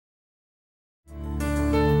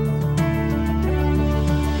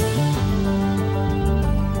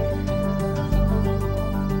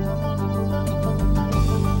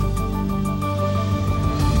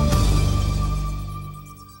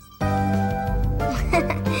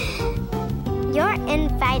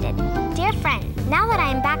invited. Dear friend, now that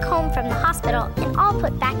I'm back home from the hospital and all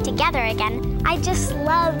put back together again, I just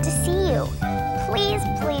love to see you. Please,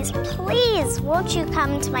 please, please, won't you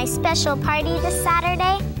come to my special party this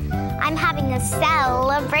Saturday? I'm having a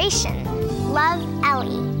celebration. Love,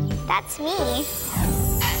 Ellie. That's me.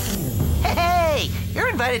 Hey, you're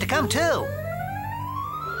invited to come too.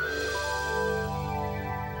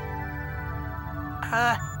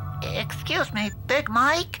 Excuse me, Big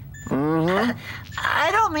Mike? Mm-hmm.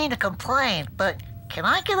 I don't mean to complain, but can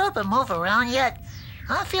I get up and move around yet?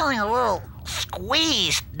 I'm feeling a little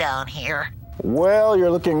squeezed down here. Well,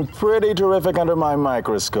 you're looking pretty terrific under my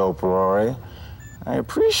microscope, Rory. I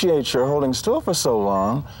appreciate your holding still for so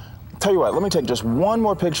long. Tell you what, let me take just one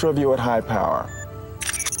more picture of you at high power.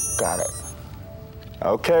 Got it.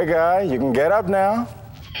 Okay, guy, you can get up now.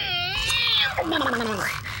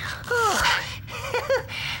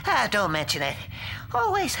 Don't mention it.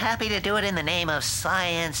 Always happy to do it in the name of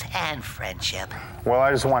science and friendship. Well,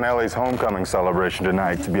 I just want Ellie's homecoming celebration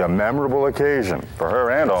tonight to be a memorable occasion for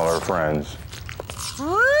her and all her friends.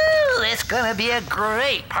 Woo! It's gonna be a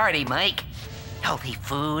great party, Mike. Healthy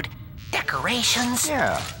food, decorations.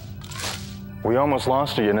 Yeah. We almost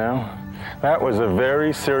lost her, you know. That was a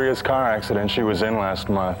very serious car accident she was in last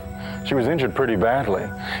month. She was injured pretty badly.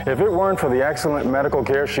 If it weren't for the excellent medical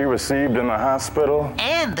care she received in the hospital...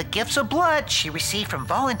 And the gifts of blood she received from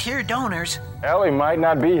volunteer donors. Ellie might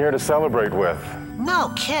not be here to celebrate with.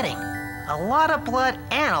 No kidding. A lot of blood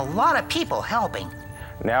and a lot of people helping.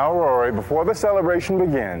 Now, Rory, before the celebration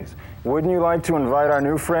begins, wouldn't you like to invite our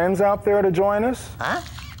new friends out there to join us? Huh?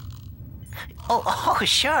 Oh,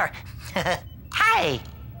 sure. Hi.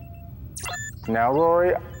 Now,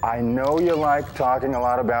 Rory, I know you like talking a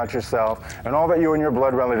lot about yourself and all that you and your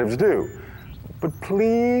blood relatives do. But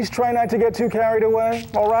please try not to get too carried away,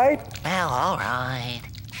 all right? Well, all right.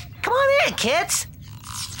 Come on in, kids.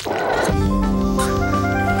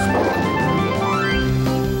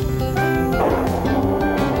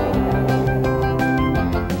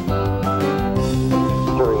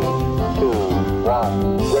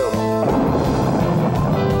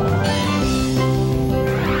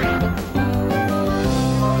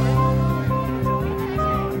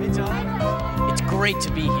 0. It's great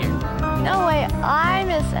to be here. No way, I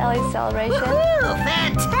miss Ellie's celebration. Woohoo!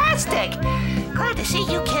 Fantastic! Glad to see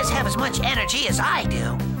you kids have as much energy as I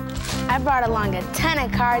do. I brought along a ton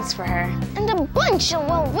of cards for her. And a bunch of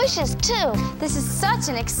well wishes, too. This is such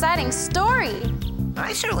an exciting story.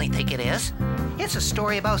 I certainly think it is. It's a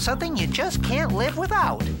story about something you just can't live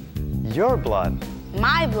without. Your blood.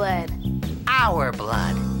 My blood. Our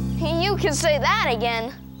blood. You can say that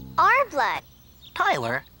again. Our blood.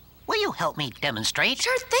 Tyler, will you help me demonstrate?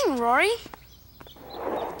 Sure thing, Rory.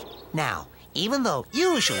 Now, even though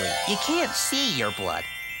usually you can't see your blood,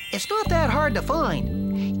 it's not that hard to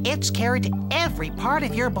find. It's carried to every part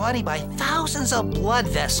of your body by thousands of blood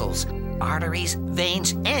vessels, arteries,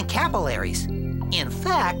 veins, and capillaries. In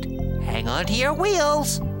fact, hang on to your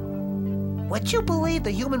wheels. Would you believe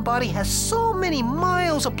the human body has so many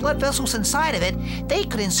miles of blood vessels inside of it, they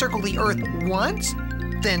could encircle the Earth once,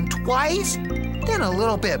 then twice, then a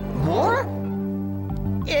little bit more?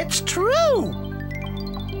 It's true!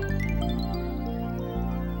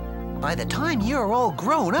 By the time you're all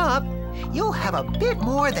grown up, you'll have a bit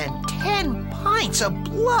more than 10 pints of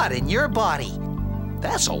blood in your body.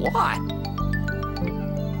 That's a lot.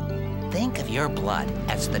 Think of your blood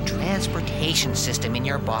as the transportation system in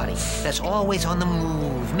your body that's always on the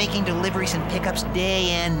move, making deliveries and pickups day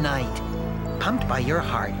and night. Pumped by your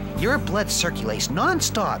heart, your blood circulates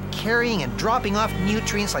nonstop, carrying and dropping off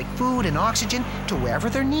nutrients like food and oxygen to wherever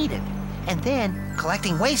they're needed, and then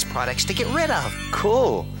collecting waste products to get rid of.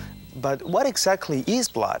 Cool. But what exactly is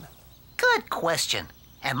blood? Good question.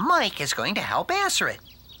 And Mike is going to help answer it.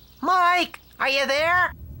 Mike, are you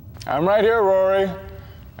there? I'm right here, Rory.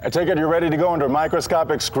 I take it you're ready to go under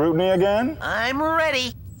microscopic scrutiny again? I'm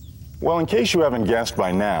ready. Well, in case you haven't guessed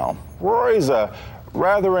by now, Rory's a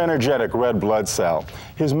rather energetic red blood cell.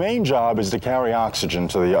 His main job is to carry oxygen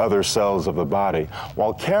to the other cells of the body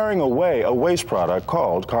while carrying away a waste product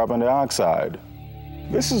called carbon dioxide.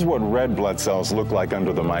 This is what red blood cells look like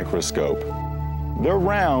under the microscope. They're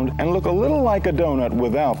round and look a little like a donut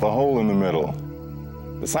without the hole in the middle.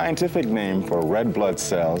 The scientific name for red blood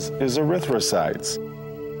cells is erythrocytes.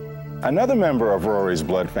 Another member of Rory's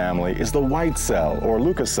blood family is the white cell, or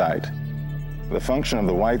leukocyte. The function of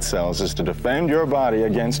the white cells is to defend your body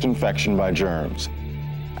against infection by germs.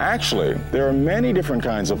 Actually, there are many different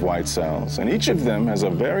kinds of white cells, and each of them has a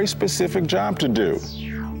very specific job to do.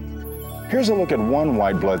 Here's a look at one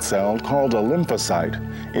white blood cell called a lymphocyte.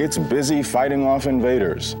 It's busy fighting off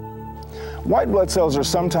invaders. White blood cells are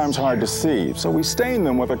sometimes hard to see, so we stain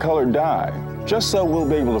them with a colored dye, just so we'll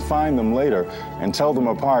be able to find them later and tell them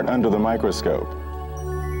apart under the microscope.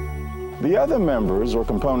 The other members or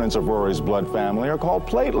components of Rory's blood family are called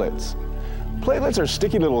platelets. Platelets are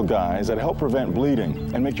sticky little guys that help prevent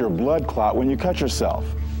bleeding and make your blood clot when you cut yourself.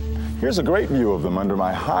 Here's a great view of them under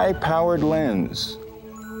my high-powered lens.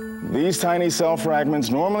 These tiny cell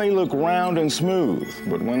fragments normally look round and smooth,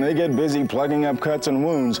 but when they get busy plugging up cuts and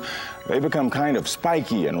wounds, they become kind of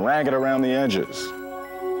spiky and ragged around the edges.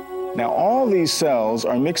 Now, all these cells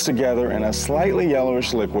are mixed together in a slightly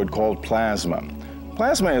yellowish liquid called plasma.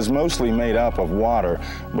 Plasma is mostly made up of water,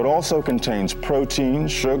 but also contains protein,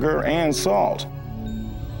 sugar, and salt.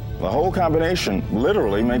 The whole combination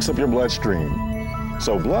literally makes up your bloodstream.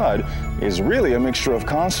 So blood is really a mixture of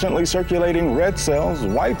constantly circulating red cells,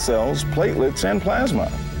 white cells, platelets, and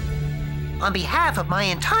plasma. On behalf of my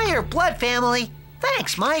entire blood family,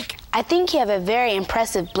 thanks, Mike. I think you have a very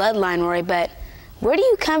impressive bloodline, Rory, but where do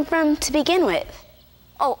you come from to begin with?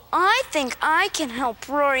 Oh, I think I can help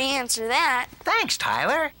Rory answer that. Thanks,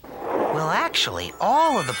 Tyler. Well, actually,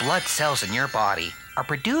 all of the blood cells in your body are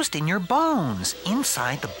produced in your bones,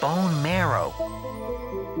 inside the bone marrow.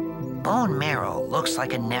 Bone marrow looks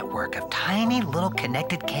like a network of tiny little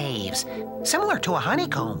connected caves, similar to a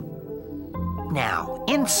honeycomb. Now,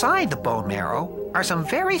 inside the bone marrow are some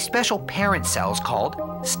very special parent cells called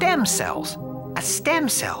stem cells. A stem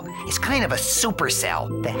cell is kind of a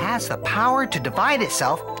supercell that has the power to divide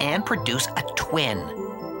itself and produce a twin.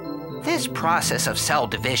 This process of cell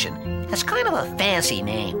division has kind of a fancy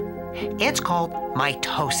name. It's called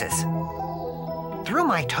mitosis. Through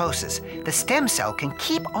mitosis, the stem cell can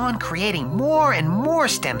keep on creating more and more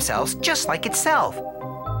stem cells just like itself.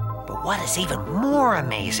 But what is even more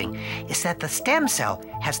amazing is that the stem cell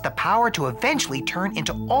has the power to eventually turn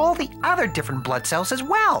into all the other different blood cells as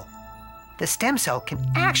well. The stem cell can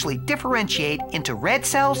actually differentiate into red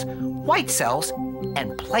cells, white cells,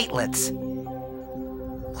 and platelets.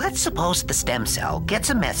 Let's suppose the stem cell gets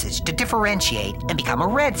a message to differentiate and become a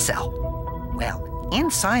red cell. Well,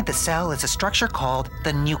 inside the cell is a structure called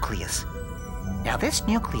the nucleus. Now, this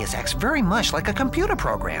nucleus acts very much like a computer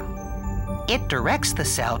program. It directs the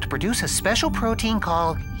cell to produce a special protein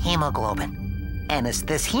called hemoglobin. And it's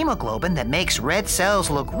this hemoglobin that makes red cells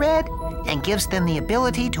look red and gives them the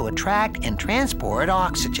ability to attract and transport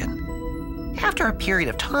oxygen. After a period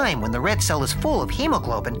of time when the red cell is full of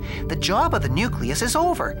hemoglobin, the job of the nucleus is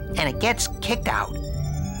over and it gets kicked out.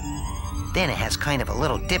 Then it has kind of a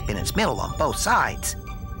little dip in its middle on both sides.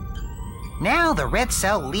 Now the red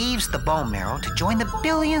cell leaves the bone marrow to join the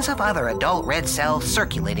billions of other adult red cells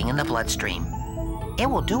circulating in the bloodstream. It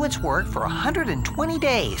will do its work for 120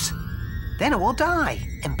 days. Then it will die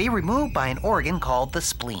and be removed by an organ called the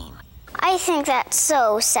spleen. I think that's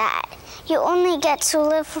so sad. You only get to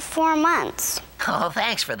live for 4 months. Oh,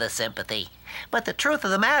 thanks for the sympathy. But the truth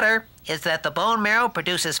of the matter is that the bone marrow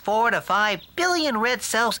produces 4 to 5 billion red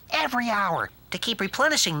cells every hour to keep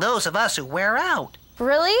replenishing those of us who wear out.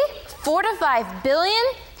 Really? 4 to 5 billion?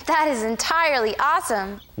 That is entirely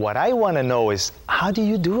awesome. What I want to know is, how do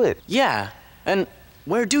you do it? Yeah, and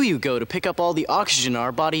where do you go to pick up all the oxygen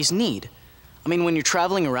our bodies need? I mean, when you're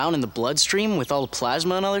traveling around in the bloodstream with all the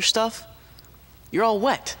plasma and other stuff, you're all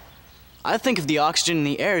wet. I think of the oxygen in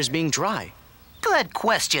the air as being dry. Good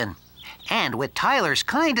question. And with Tyler's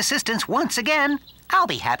kind assistance once again, I'll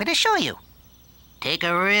be happy to show you. Take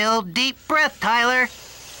a real deep breath, Tyler.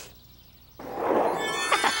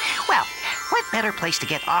 Well, what better place to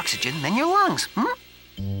get oxygen than your lungs,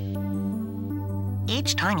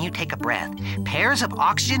 Each time you take a breath, pairs of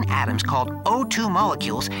oxygen atoms called O2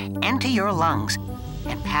 molecules enter your lungs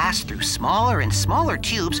and pass through smaller and smaller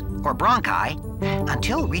tubes, or bronchi,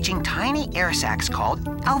 until reaching tiny air sacs called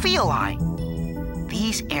alveoli.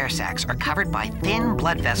 These air sacs are covered by thin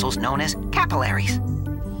blood vessels known as capillaries.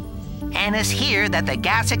 And it's here that the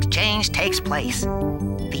gas exchange takes place.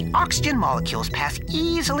 The oxygen molecules pass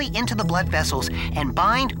easily into the blood vessels and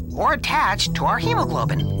bind or attach to our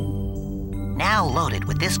hemoglobin. Now loaded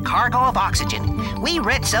with this cargo of oxygen, we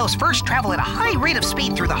red cells first travel at a high rate of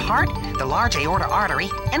speed through the heart, the large aorta artery,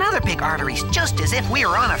 and other big arteries, just as if we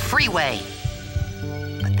were on a freeway.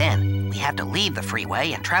 But then we have to leave the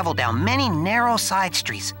freeway and travel down many narrow side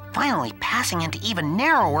streets, finally passing into even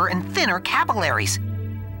narrower and thinner capillaries.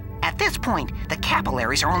 At this point, the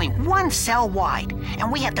capillaries are only 1 cell wide,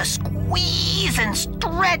 and we have to squeeze and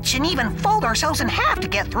stretch and even fold ourselves in half to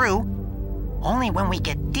get through. Only when we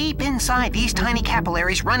get deep inside these tiny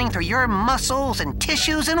capillaries running through your muscles and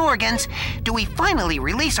tissues and organs do we finally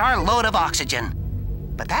release our load of oxygen.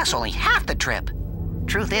 But that's only half the trip.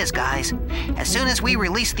 Truth is, guys, as soon as we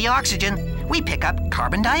release the oxygen, we pick up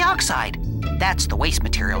carbon dioxide. That's the waste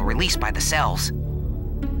material released by the cells.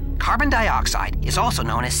 Carbon dioxide is also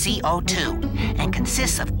known as CO2 and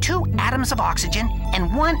consists of 2 atoms of oxygen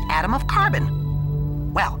and 1 atom of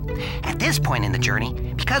carbon. Well, at this point in the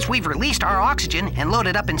journey, because we've released our oxygen and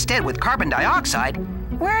loaded up instead with carbon dioxide,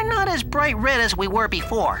 we're not as bright red as we were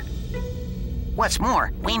before. What's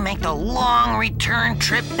more, we make the long return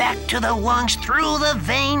trip back to the lungs through the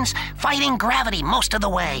veins, fighting gravity most of the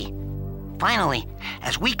way. Finally,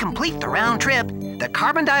 as we complete the round trip, the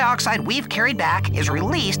carbon dioxide we've carried back is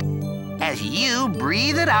released as you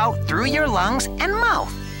breathe it out through your lungs and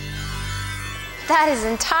mouth. That is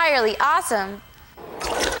entirely awesome.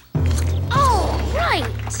 Oh, right.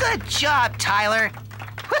 Good job, Tyler.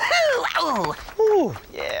 Woohoo! Ooh,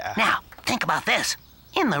 yeah. Now, think about this.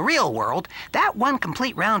 In the real world, that one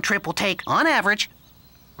complete round trip will take, on average,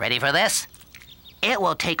 ready for this? It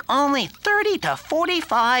will take only 30 to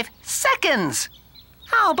 45 seconds.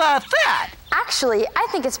 How about that? Actually, I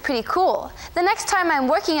think it's pretty cool. The next time I'm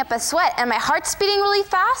working up a sweat and my heart's beating really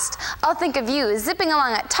fast, I'll think of you zipping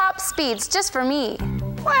along at top speeds just for me.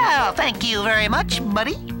 Well, thank you very much,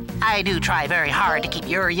 buddy. I do try very hard to keep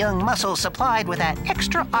your young muscles supplied with that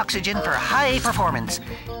extra oxygen for high performance.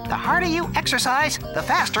 The harder you exercise, the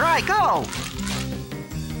faster I go.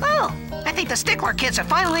 Oh, I think the Stickler kids have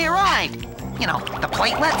finally arrived. You know, the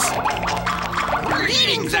platelets.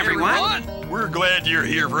 Greetings, everyone! We're glad you're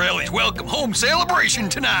here for Ellie's welcome home celebration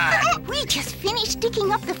tonight. We just finished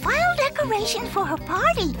sticking up the final decoration for her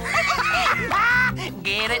party.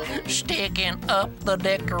 Get it? Sticking up the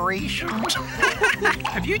decorations.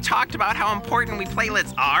 Have you talked about how important we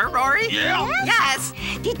platelets are, Rory? Yeah. Yes.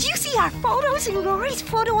 Did you see our photos in Rory's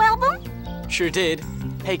photo album? Sure did.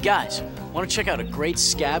 Hey guys, want to check out a great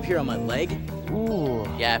scab here on my leg? Ooh.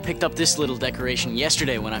 Yeah, I picked up this little decoration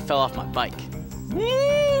yesterday when I fell off my bike.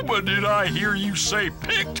 Ooh, but did I hear you say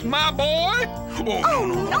picked, my boy? Oh,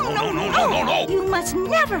 no. You must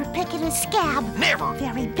never pick at a scab. Never.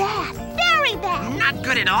 Very bad. Very bad. Not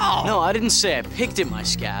good at all. No, I didn't say I picked at my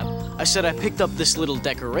scab. I said I picked up this little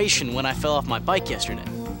decoration when I fell off my bike yesterday.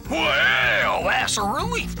 Well, that's a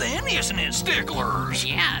relief then, isn't it, Sticklers?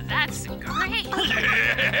 Yeah, that's great.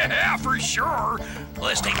 Yeah, for sure.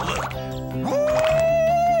 Let's take a look.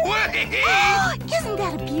 Isn't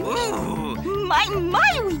that a beauty? Ooh,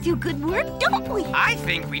 My, we do good work, don't we? I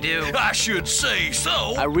think we do. I should say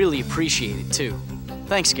so. I really appreciate it too.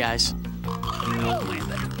 Thanks, guys.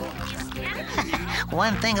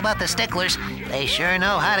 One thing about the Sticklers, they sure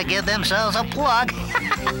know how to give themselves a plug.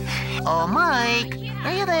 Oh, Mike,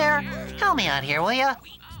 are you there? Help me out here, will you?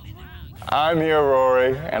 I'm here,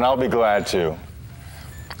 Rory, and I'll be glad to.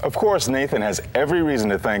 Of course, Nathan has every reason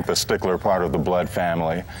to thank the Stickler part of the blood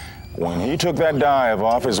family. When he took that dive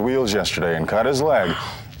off his wheels yesterday and cut his leg,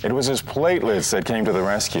 it was his platelets that came to the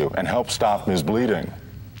rescue and helped stop his bleeding.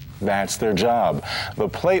 That's their job. The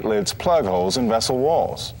platelets plug holes in vessel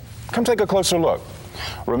walls. Come take a closer look.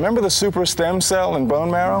 Remember the super stem cell in bone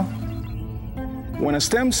marrow? When a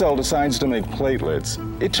stem cell decides to make platelets,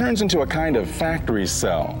 it turns into a kind of factory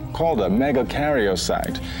cell called a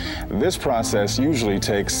megakaryocyte. This process usually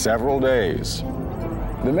takes several days.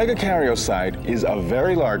 The megakaryocyte is a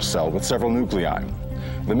very large cell with several nuclei.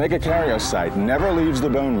 The megakaryocyte never leaves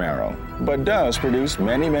the bone marrow, but does produce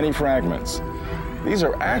many, many fragments. These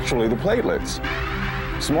are actually the platelets,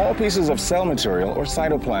 small pieces of cell material or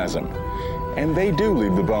cytoplasm, and they do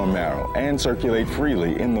leave the bone marrow and circulate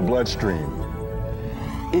freely in the bloodstream.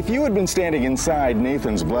 If you had been standing inside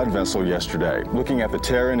Nathan's blood vessel yesterday, looking at the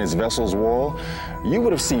tear in his vessel's wall, you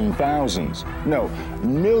would have seen thousands, no,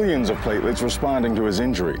 millions of platelets responding to his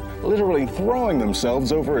injury, literally throwing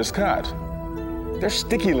themselves over his cut. They're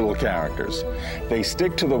sticky little characters. They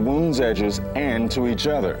stick to the wound's edges and to each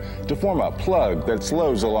other to form a plug that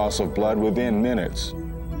slows the loss of blood within minutes.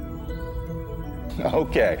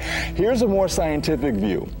 Okay, here's a more scientific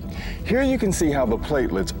view. Here you can see how the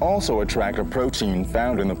platelets also attract a protein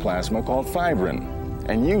found in the plasma called fibrin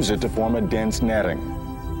and use it to form a dense netting.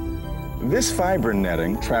 This fibrin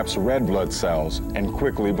netting traps red blood cells and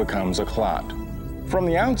quickly becomes a clot. From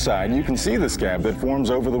the outside, you can see the scab that forms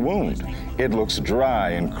over the wound. It looks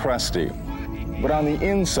dry and crusty. But on the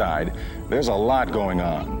inside, there's a lot going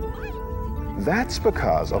on. That's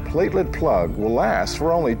because a platelet plug will last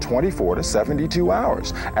for only 24 to 72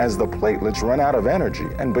 hours as the platelets run out of energy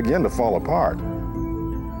and begin to fall apart.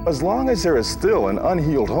 As long as there is still an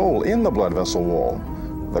unhealed hole in the blood vessel wall,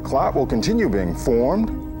 the clot will continue being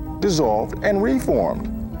formed, dissolved, and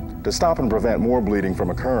reformed to stop and prevent more bleeding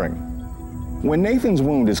from occurring. When Nathan's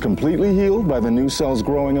wound is completely healed by the new cells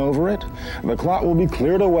growing over it, the clot will be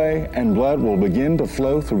cleared away and blood will begin to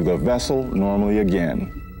flow through the vessel normally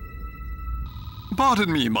again.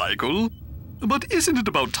 Pardon me, Michael, but isn't it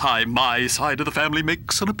about time my side of the family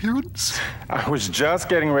makes an appearance? I was just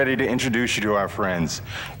getting ready to introduce you to our friends.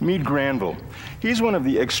 Meet Granville. He's one of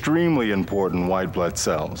the extremely important white blood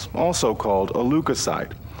cells, also called a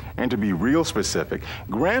leukocyte. And to be real specific,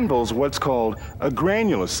 Granville's what's called a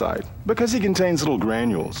granulocyte because he contains little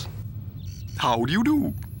granules. How do you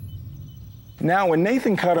do? Now, when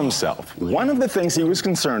Nathan cut himself, one of the things he was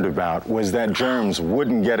concerned about was that germs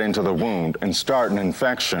wouldn't get into the wound and start an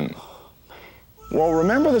infection. Well,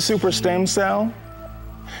 remember the super stem cell?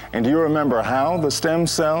 And do you remember how the stem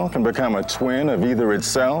cell can become a twin of either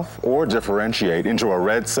itself or differentiate into a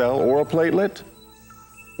red cell or a platelet?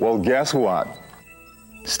 Well, guess what?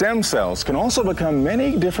 Stem cells can also become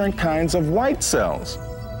many different kinds of white cells.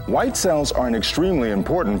 White cells are an extremely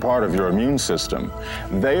important part of your immune system.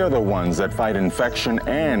 They are the ones that fight infection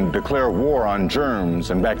and declare war on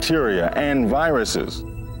germs and bacteria and viruses.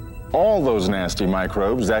 All those nasty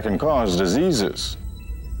microbes that can cause diseases.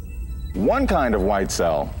 One kind of white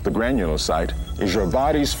cell, the granulocyte, is your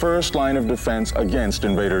body's first line of defense against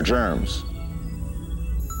invader germs.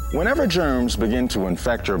 Whenever germs begin to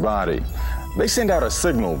infect your body, they send out a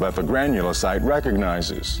signal that the granulocyte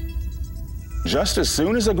recognizes. Just as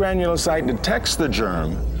soon as the granulocyte detects the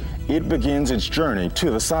germ, it begins its journey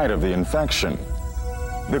to the site of the infection.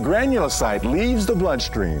 The granulocyte leaves the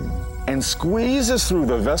bloodstream and squeezes through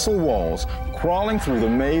the vessel walls, crawling through the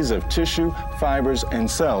maze of tissue, fibers, and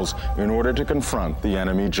cells in order to confront the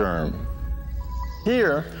enemy germ.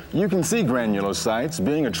 Here, you can see granulocytes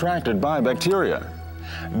being attracted by bacteria.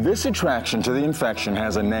 This attraction to the infection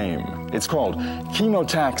has a name. It's called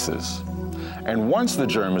chemotaxis. And once the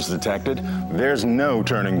germ is detected, there's no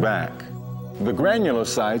turning back. The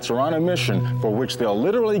granulocytes are on a mission for which they'll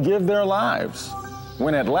literally give their lives.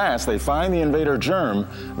 When at last they find the invader germ,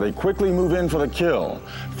 they quickly move in for the kill,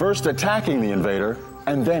 first attacking the invader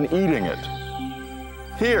and then eating it.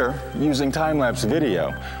 Here, using time-lapse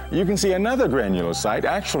video, you can see another granulocyte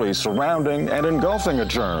actually surrounding and engulfing a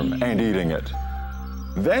germ and eating it.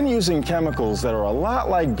 Then, using chemicals that are a lot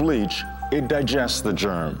like bleach, it digests the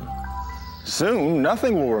germ. Soon,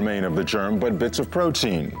 nothing will remain of the germ but bits of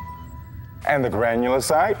protein. And the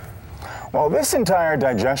granulocyte? Well, this entire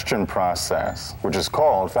digestion process, which is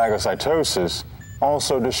called phagocytosis,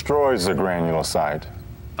 also destroys the granulocyte.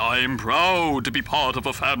 I'm proud to be part of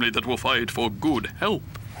a family that will fight for good health.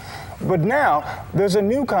 But now, there's a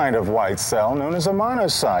new kind of white cell known as a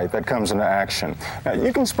monocyte that comes into action. Now,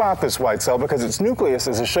 you can spot this white cell because its nucleus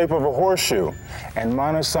is the shape of a horseshoe. And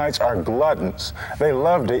monocytes are gluttons. They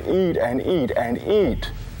love to eat and eat and eat.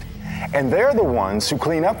 And they're the ones who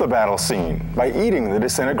clean up the battle scene by eating the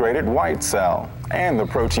disintegrated white cell and the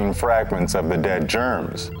protein fragments of the dead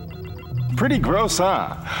germs. Pretty gross,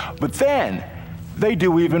 huh? But then, they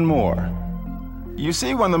do even more. You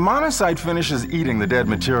see, when the monocyte finishes eating the dead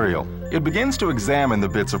material, it begins to examine the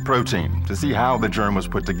bits of protein to see how the germ was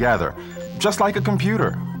put together, just like a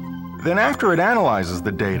computer. Then after it analyzes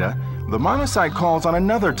the data, the monocyte calls on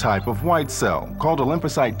another type of white cell called a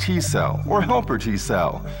lymphocyte T cell or helper T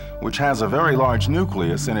cell, which has a very large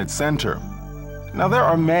nucleus in its center. Now there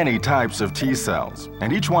are many types of T cells,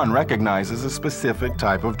 and each one recognizes a specific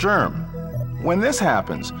type of germ. When this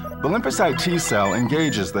happens, the lymphocyte T cell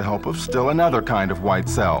engages the help of still another kind of white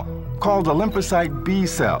cell, called a lymphocyte B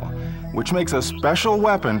cell, which makes a special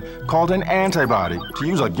weapon called an antibody to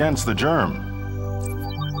use against the germ.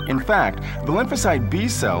 In fact, the lymphocyte B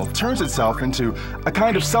cell turns itself into a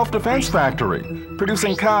kind of self-defense factory,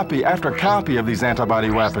 producing copy after copy of these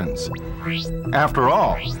antibody weapons. After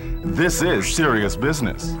all, this is serious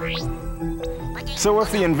business. So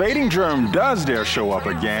if the invading germ does dare show up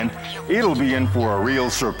again, it'll be in for a real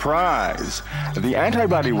surprise. The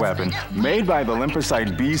antibody weapon made by the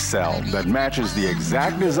lymphocyte B cell that matches the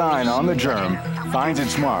exact design on the germ finds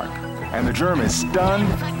its mark, and the germ is stunned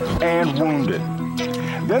and wounded.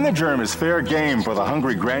 Then the germ is fair game for the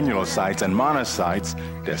hungry granulocytes and monocytes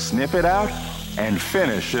to sniff it out and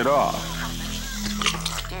finish it off.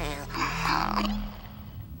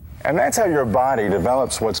 And that's how your body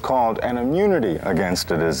develops what's called an immunity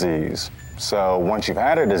against a disease. So once you've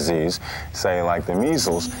had a disease, say like the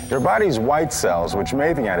measles, your body's white cells, which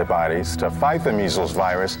made the antibodies to fight the measles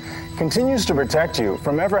virus, continues to protect you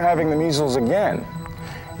from ever having the measles again.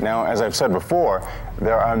 Now, as I've said before,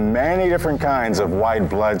 there are many different kinds of white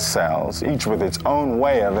blood cells, each with its own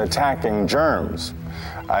way of attacking germs.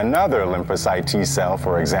 Another lymphocyte T cell,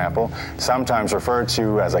 for example, sometimes referred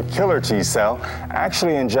to as a killer T cell,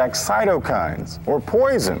 actually injects cytokines or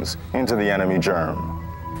poisons into the enemy germ.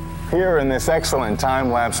 Here in this excellent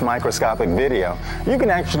time-lapse microscopic video, you can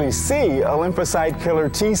actually see a lymphocyte killer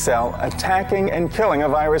T cell attacking and killing a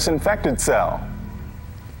virus-infected cell.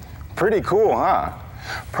 Pretty cool, huh?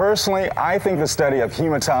 Personally, I think the study of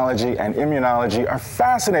hematology and immunology are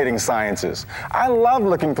fascinating sciences. I love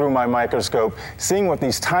looking through my microscope, seeing what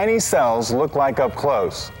these tiny cells look like up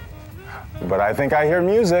close. But I think I hear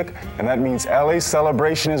music, and that means Ellie's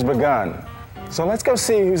celebration has begun. So let's go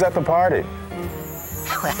see who's at the party.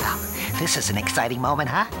 Well, this is an exciting moment,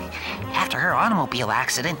 huh? After her automobile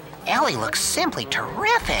accident, Ellie looks simply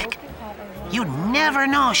terrific. You'd never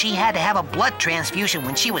know she had to have a blood transfusion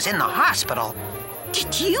when she was in the hospital.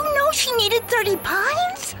 Did you know she needed 30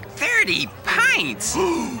 pints? 30 pints?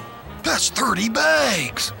 That's 30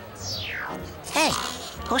 bags. Hey,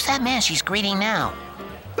 who's that man she's greeting now?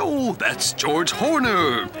 Oh, that's George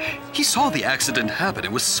Horner. He saw the accident happen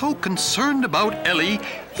and was so concerned about Ellie,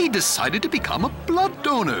 he decided to become a blood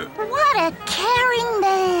donor. What a caring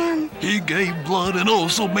man. He gave blood and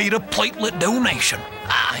also made a platelet donation.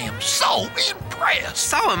 I am so impressed.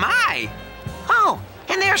 So am I. Oh,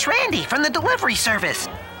 and there's Randy from the delivery service.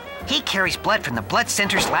 He carries blood from the blood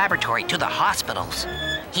center's laboratory to the hospitals.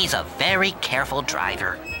 He's a very careful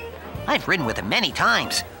driver. I've ridden with him many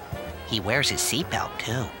times. He wears his seatbelt,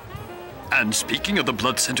 too. And speaking of the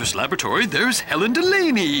blood center's laboratory, there's Helen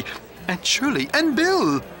Delaney, and Shirley and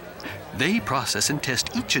Bill. They process and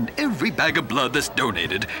test each and every bag of blood that's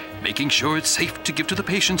donated, making sure it's safe to give to the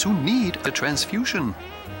patients who need a transfusion.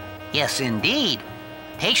 Yes, indeed.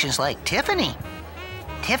 Patients like Tiffany.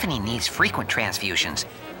 Tiffany needs frequent transfusions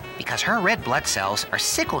because her red blood cells are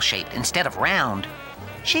sickle-shaped instead of round.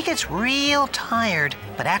 She gets real tired,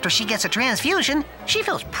 but after she gets a transfusion, she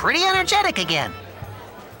feels pretty energetic again.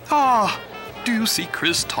 Ah, do you see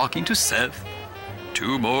Chris talking to Seth?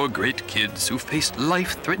 Two more great kids who faced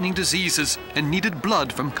life-threatening diseases and needed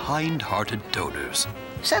blood from kind-hearted donors.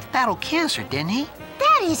 Seth battled cancer, didn't he?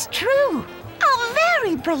 That is true. A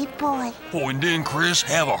very brave boy. Oh, and didn't Chris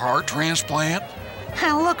have a heart transplant?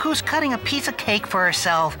 And look who's cutting a piece of cake for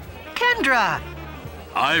herself. Kendra!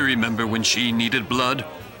 I remember when she needed blood.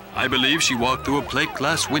 I believe she walked through a plate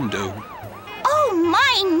glass window. Oh,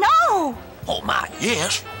 my, no! Oh, my,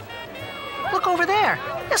 yes. Look over there.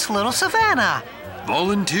 It's little Savannah.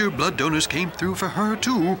 Volunteer blood donors came through for her,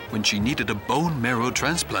 too, when she needed a bone marrow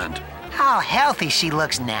transplant. How healthy she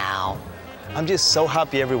looks now. I'm just so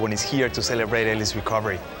happy everyone is here to celebrate Ellie's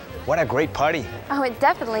recovery. What a great party. Oh, it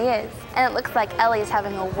definitely is. And it looks like Ellie's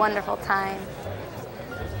having a wonderful time.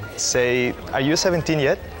 Say, are you 17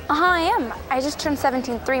 yet? I am. I just turned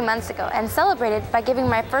 17 3 months ago and celebrated by giving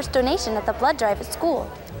my first donation at the blood drive at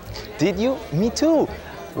school. Did you? Me too.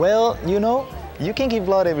 Well, you know, you can give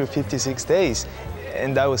blood every 56 days.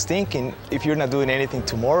 And I was thinking, if you're not doing anything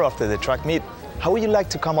tomorrow after the track meet, how would you like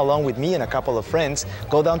to come along with me and a couple of friends,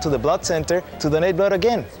 go down to the blood center to donate blood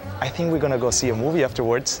again? I think we're gonna go see a movie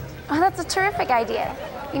afterwards. Oh, that's a terrific idea.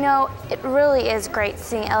 You know, it really is great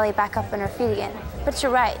seeing Ellie back up on her feet again. But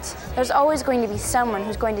you're right. There's always going to be someone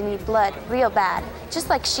who's going to need blood real bad, just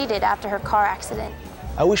like she did after her car accident.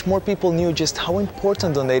 I wish more people knew just how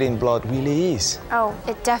important donating blood really is. Oh,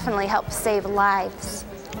 it definitely helps save lives.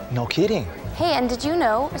 No kidding. Hey, and did you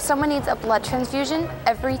know someone needs a blood transfusion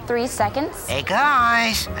every 3 seconds? Hey,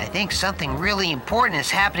 guys. I think something really important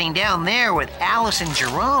is happening down there with Alice and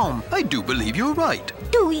Jerome. I do believe you're right.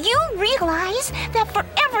 Do you realize that for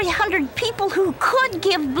every 100 people who could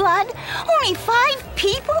give blood, only 5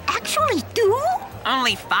 people actually do?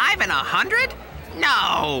 Only 5 in 100?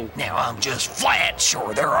 No. Now, I'm just flat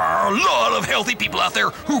sure there are a lot of healthy people out there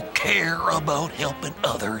who care about helping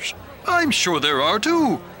others. I'm sure there are,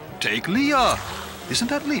 too. Take Leah. Isn't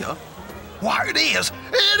that Leah? Why, it is.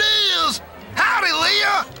 It is! Howdy,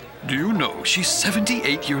 Leah! Do you know she's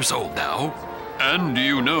 78 years old now? And do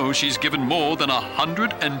you know she's given more than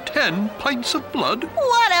 110 pints of blood?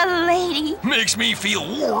 What a lady. Makes me feel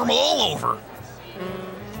warm all over.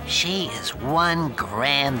 She is one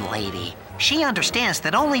grand lady. She understands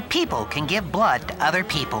that only people can give blood to other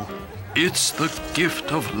people. It's the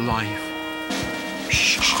gift of life.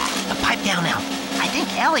 Shh, pipe down now. I think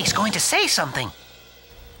Ellie's going to say something.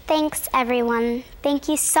 Thanks, everyone. Thank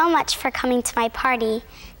you so much for coming to my party.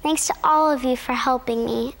 Thanks to all of you for helping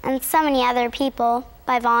me and so many other people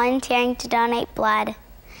by volunteering to donate blood.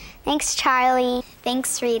 Thanks, Charlie.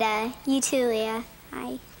 Thanks, Rita. You too, Leah.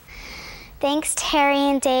 Hi. Thanks, Terry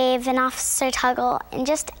and Dave and Officer Tuggle and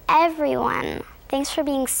just everyone. Thanks for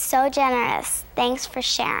being so generous. Thanks for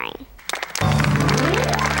sharing.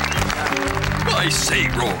 I say,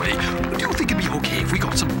 Roy, do you think it'd be okay if we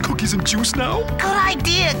got some cookies and juice now? Good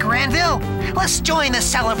idea, Granville. Let's join the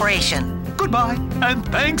celebration. Goodbye, and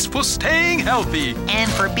thanks for staying healthy. And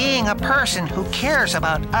for being a person who cares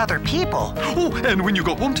about other people. Oh, and when you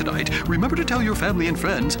go home tonight, remember to tell your family and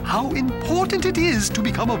friends how important it is to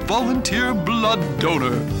become a volunteer blood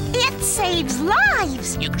donor. It saves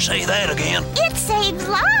lives. You can say that again. It saves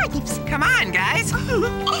lives. Come on, guys. I'm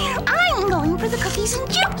going for the cookies and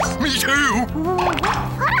juice. Me too.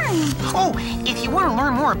 Fine. Oh, if you want to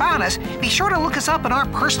learn more about us, be sure to look us up on our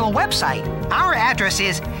personal website. Our address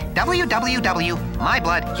is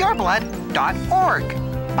www.mybloodyyourblood.org.